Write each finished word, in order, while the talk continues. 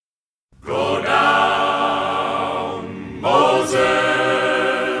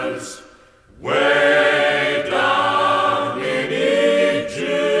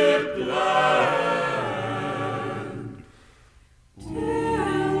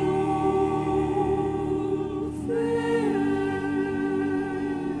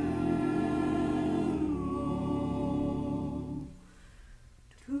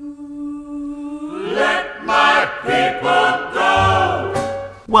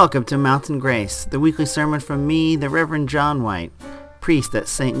Welcome to Mountain Grace, the weekly sermon from me, the Reverend John White, priest at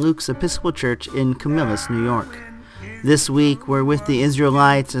St. Luke's Episcopal Church in Camillus, New York. This week we're with the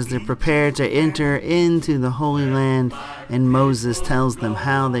Israelites as they're prepared to enter into the Holy Land, and Moses tells them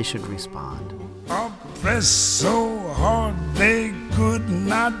how they should respond. Oppressed so hard they could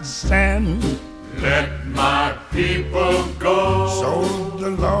not stand. Let my people go. So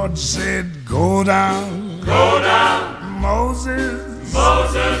the Lord said, go down. Go down. Moses,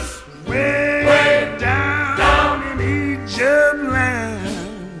 way down in Egypt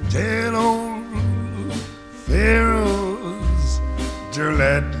land. Tell old Pharaohs to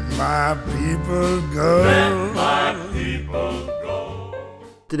let my people go. Let my people go.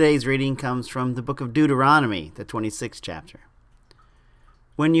 Today's reading comes from the book of Deuteronomy, the 26th chapter.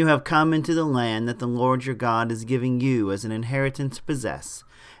 When you have come into the land that the Lord your God is giving you as an inheritance to possess,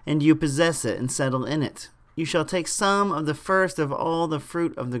 and you possess it and settle in it, you shall take some of the first of all the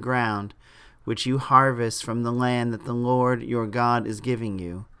fruit of the ground, which you harvest from the land that the Lord your God is giving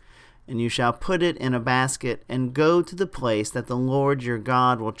you, and you shall put it in a basket and go to the place that the Lord your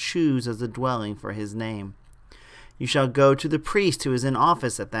God will choose as a dwelling for his name. You shall go to the priest who is in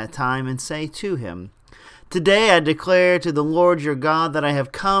office at that time and say to him, Today I declare to the Lord your God that I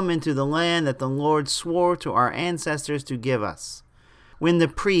have come into the land that the Lord swore to our ancestors to give us. When the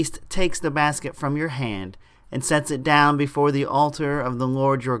priest takes the basket from your hand and sets it down before the altar of the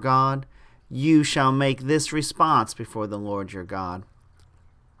Lord your God, you shall make this response before the Lord your God.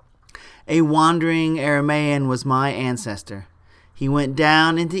 A wandering Aramaean was my ancestor. He went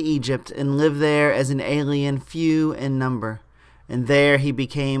down into Egypt and lived there as an alien, few in number. And there he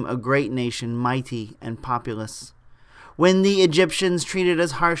became a great nation, mighty and populous. When the Egyptians treated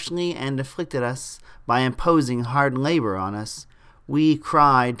us harshly and afflicted us by imposing hard labor on us, we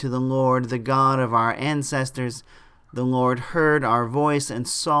cried to the Lord, the God of our ancestors. The Lord heard our voice and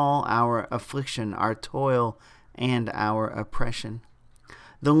saw our affliction, our toil, and our oppression.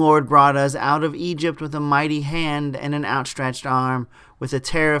 The Lord brought us out of Egypt with a mighty hand and an outstretched arm, with a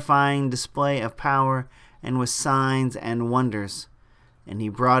terrifying display of power, and with signs and wonders. And he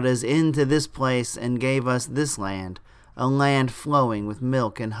brought us into this place and gave us this land, a land flowing with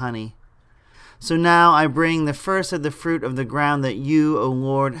milk and honey. So now I bring the first of the fruit of the ground that you, O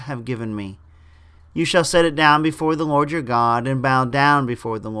Lord, have given me. You shall set it down before the Lord your God, and bow down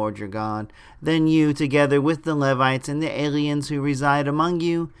before the Lord your God. Then you, together with the Levites and the aliens who reside among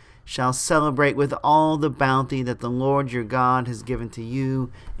you, shall celebrate with all the bounty that the Lord your God has given to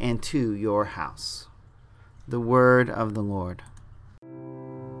you and to your house. The word of the Lord.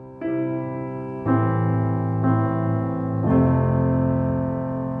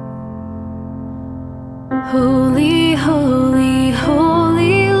 Holy, holy,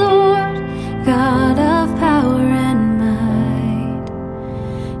 holy Lord, God of power and might.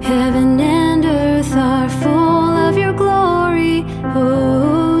 Heaven and earth are full of your glory.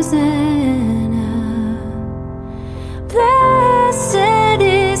 Hosanna. Blessed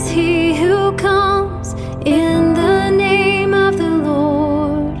is he who comes in the name of the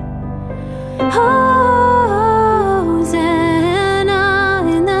Lord. Hosanna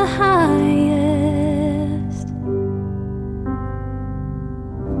in the highest.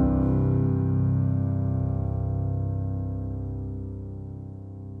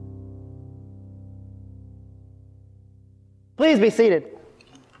 Please be seated.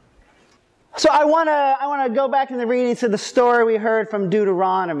 So I want to go back in the reading to the story we heard from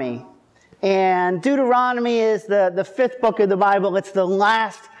Deuteronomy. And Deuteronomy is the fifth book of the Bible. It's the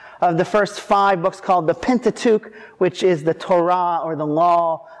last of the first 5 books called the Pentateuch, which is the Torah or the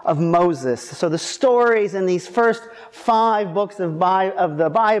law of Moses. So the stories in these first 5 books of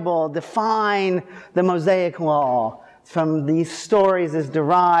the Bible define the Mosaic law. From these stories is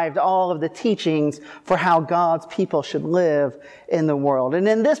derived all of the teachings for how God's people should live in the world. And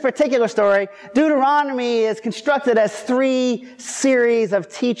in this particular story, Deuteronomy is constructed as 3 series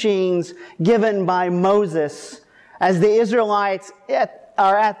of teachings given by Moses as the Israelites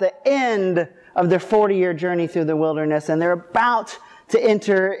are at the end of their 40-year journey through the wilderness, and they're about to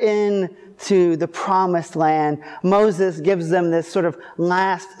enter into the promised land. Moses gives them this sort of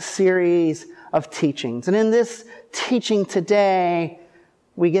last series of teachings. And in this teaching today,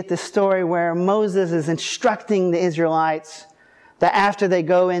 we get this story where Moses is instructing the Israelites that after they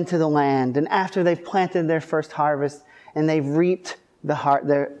go into the land and after they've planted their first harvest and they've reaped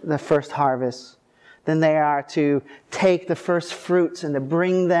the first harvest, then they are to take the first fruits and to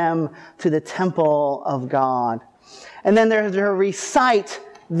bring them to the temple of God. And then they're to recite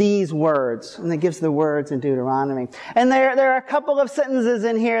these words. And it gives the words in Deuteronomy. And there are a couple of sentences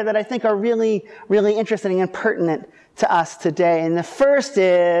in here that I think are really, really interesting and pertinent to us today. And the first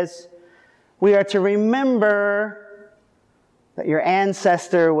is, we are to remember that your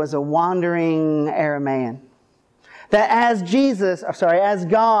ancestor was a wandering Aramaean. That as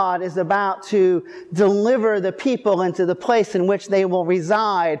God is about to deliver the people into the place in which they will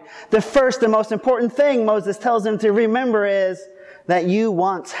reside, the first and most important thing Moses tells them to remember is that you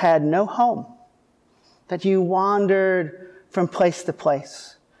once had no home. That you wandered from place to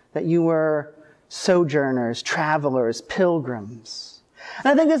place. That you were sojourners, travelers, pilgrims. And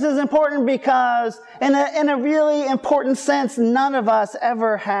I think this is important because in a really important sense, none of us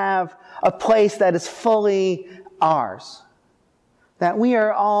ever have a place that is fully ours. That we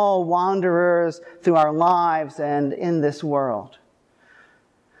are all wanderers through our lives and in this world.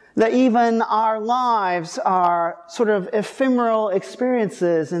 That even our lives are sort of ephemeral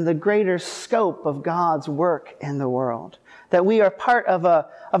experiences in the greater scope of God's work in the world. That we are part of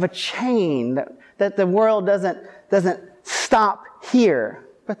a chain, that the world doesn't stop here.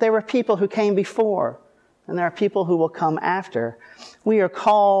 But there were people who came before, and there are people who will come after. We are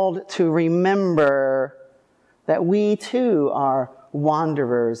called to remember that we too are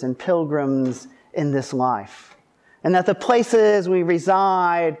wanderers and pilgrims in this life. And that the places we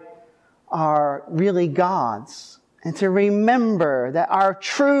reside are really God's. And to remember that our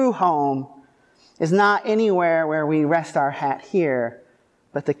true home is not anywhere where we rest our hat here,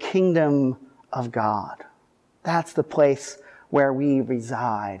 but the kingdom of God. That's the place where we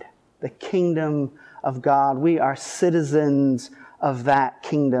reside. The kingdom of God. We are citizens of that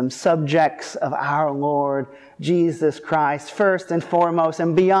kingdom, subjects of our Lord Jesus Christ, first and foremost,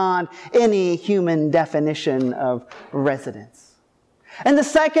 and beyond any human definition of residence. And the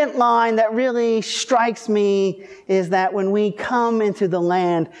second line that really strikes me is that when we come into the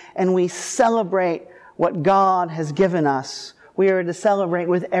land and we celebrate what God has given us, we are to celebrate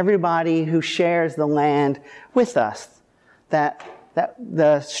with everybody who shares the land with us, that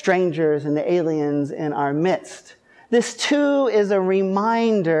the strangers and the aliens in our midst. This too is a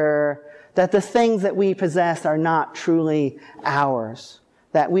reminder that the things that we possess are not truly ours.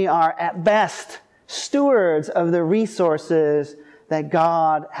 That we are at best stewards of the resources that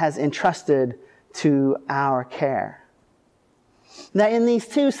God has entrusted to our care. Now in these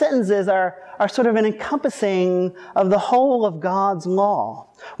two sentences are sort of an encompassing of the whole of God's law.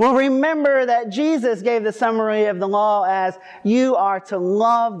 Well, remember that Jesus gave the summary of the law as you are to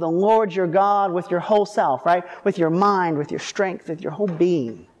love the Lord your God with your whole self, right? With your mind, with your strength, with your whole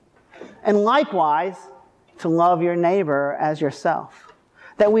being. And likewise, to love your neighbor as yourself.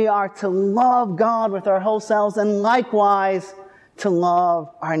 That we are to love God with our whole selves and likewise to love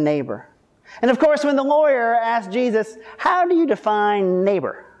our neighbor. And of course, when the lawyer asked Jesus, how do you define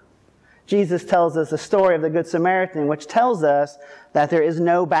neighbor? Jesus tells us the story of the Good Samaritan, which tells us that there is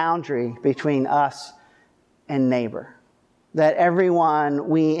no boundary between us and neighbor. That everyone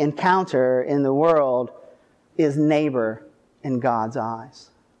we encounter in the world is neighbor in God's eyes.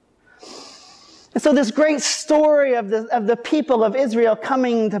 And so this great story of the people of Israel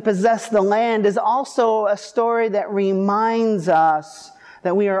coming to possess the land is also a story that reminds us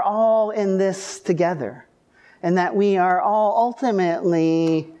that we are all in this together. And that we are all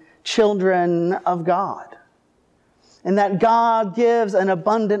ultimately children of God. And that God gives an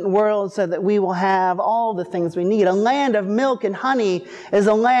abundant world so that we will have all the things we need. A land of milk and honey is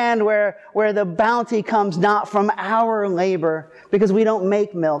a land where the bounty comes not from our labor, because we don't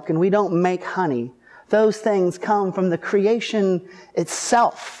make milk and we don't make honey. Those things come from the creation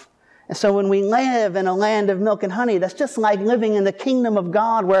itself. And so when we live in a land of milk and honey, that's just like living in the kingdom of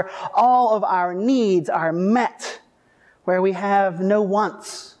God, where all of our needs are met, where we have no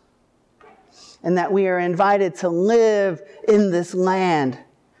wants. And that we are invited to live in this land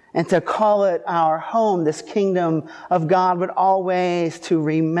and to call it our home, this kingdom of God, but always to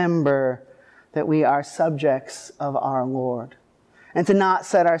remember that we are subjects of our Lord. And to not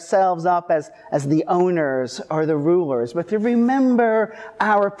set ourselves up as the owners or the rulers, but to remember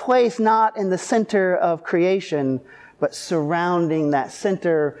our place not in the center of creation, but surrounding that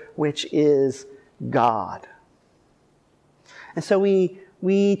center, which is God. And so we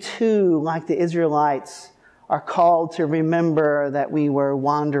too, like the Israelites, are called to remember that we were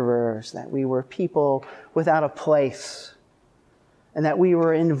wanderers, that we were people without a place, and that we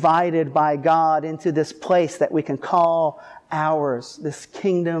were invited by God into this place that we can call ours, this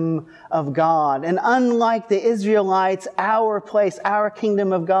kingdom of God. And unlike the Israelites, our place, our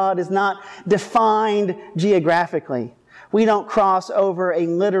kingdom of God is not defined geographically. We don't cross over a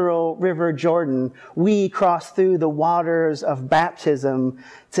literal river Jordan. We cross through the waters of baptism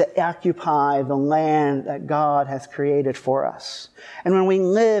to occupy the land that God has created for us. And when we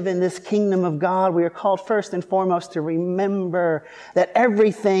live in this kingdom of God, we are called first and foremost to remember that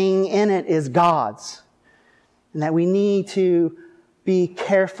everything in it is God's. And that we need to be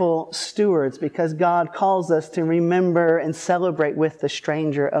careful stewards because God calls us to remember and celebrate with the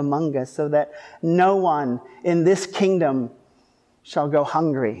stranger among us so that no one in this kingdom shall go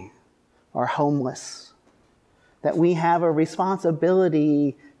hungry or homeless. That we have a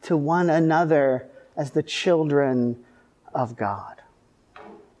responsibility to one another as the children of God.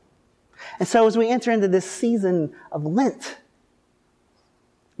 And so as we enter into this season of Lent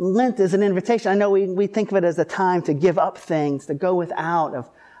is an invitation. I know we think of it as a time to give up things, to go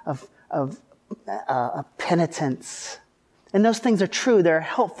without, of penitence. And those things are true. They're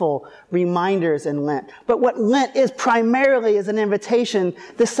helpful reminders in Lent. But what Lent is primarily is an invitation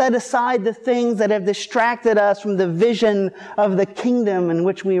to set aside the things that have distracted us from the vision of the kingdom in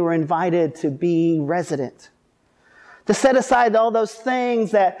which we were invited to be resident. To set aside all those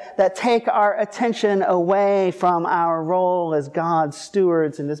things that take our attention away from our role as God's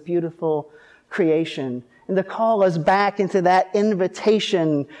stewards in this beautiful creation. And to call us back into that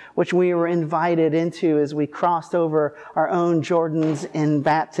invitation which we were invited into as we crossed over our own Jordans in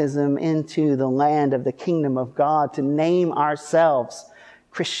baptism into the land of the kingdom of God, to name ourselves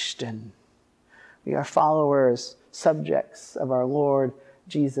Christian. We are followers, subjects of our Lord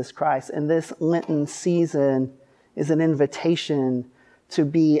Jesus Christ. And this Lenten season is an invitation to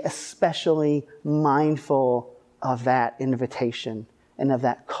be especially mindful of that invitation and of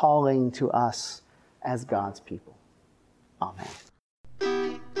that calling to us as God's people. Amen.